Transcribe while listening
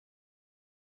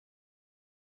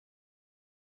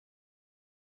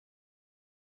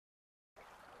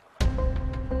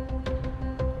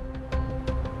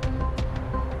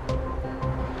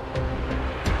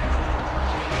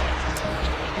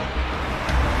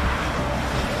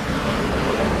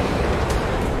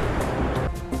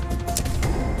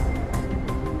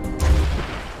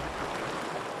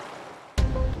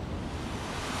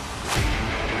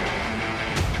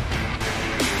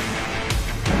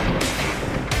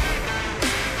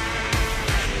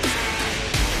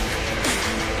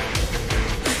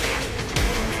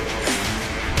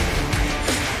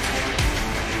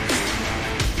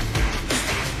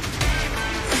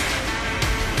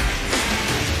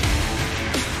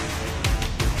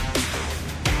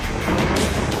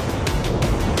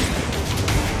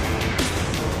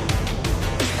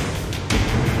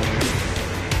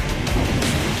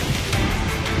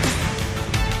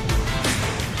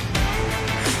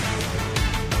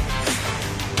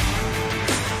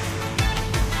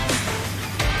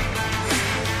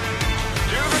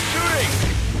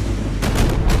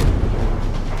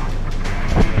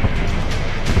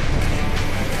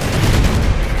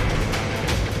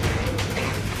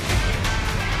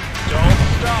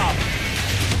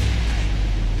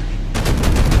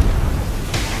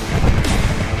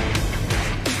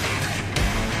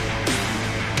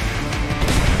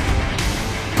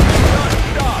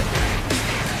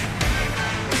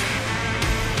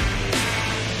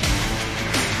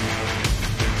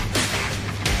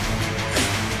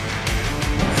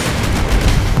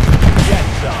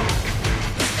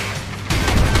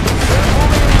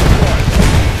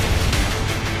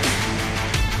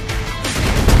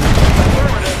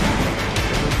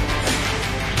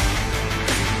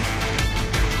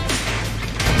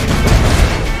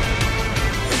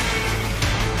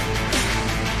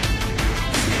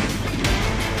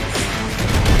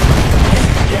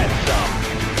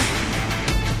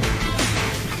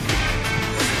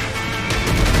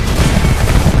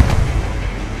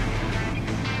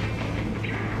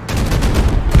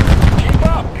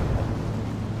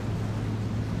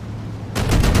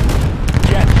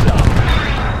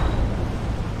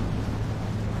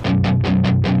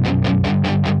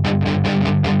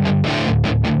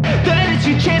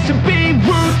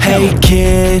Hey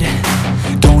kid,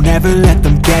 don't ever let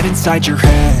them get inside your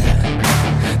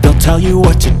head. They'll tell you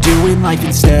what to do in life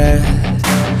instead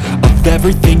of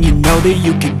everything you know that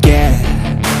you could get.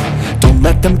 Don't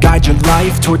let them guide your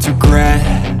life towards regret.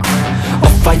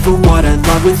 I'll fight for what I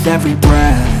love with every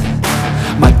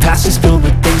breath. My past is filled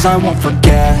with things I won't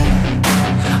forget.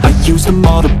 I use them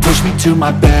all to push me to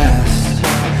my best.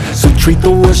 So treat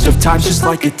the worst of times just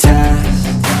like a test.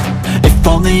 If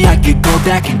only I could go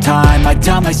back in time, I'd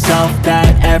tell myself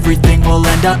that everything will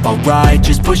end up alright.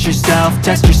 Just push yourself,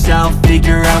 test yourself,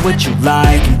 figure out what you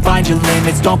like, and find your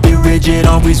limits, don't be rigid,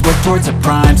 always work towards a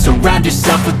prime. Surround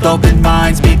yourself with open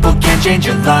minds, people can change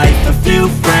your life. A few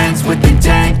friends with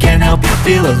intent can help you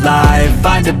feel alive.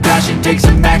 Find a passion, take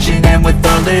some action, and with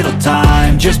a little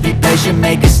time, just be patient,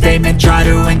 make a statement, try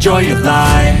to enjoy your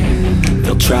life.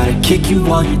 They'll try to kick you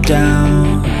while you're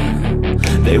down.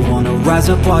 They wanna rise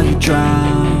up while you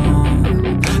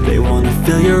drown. They wanna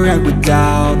fill your head with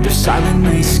doubt. They're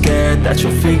silently scared that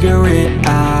you'll figure it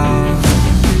out.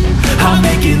 I'll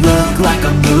make it look like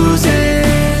I'm losing,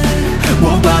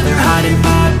 won't bother hiding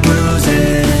my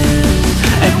bruises.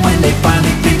 And when they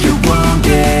finally think you're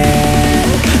wounded,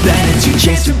 then it's your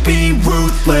chance to be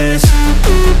ruthless.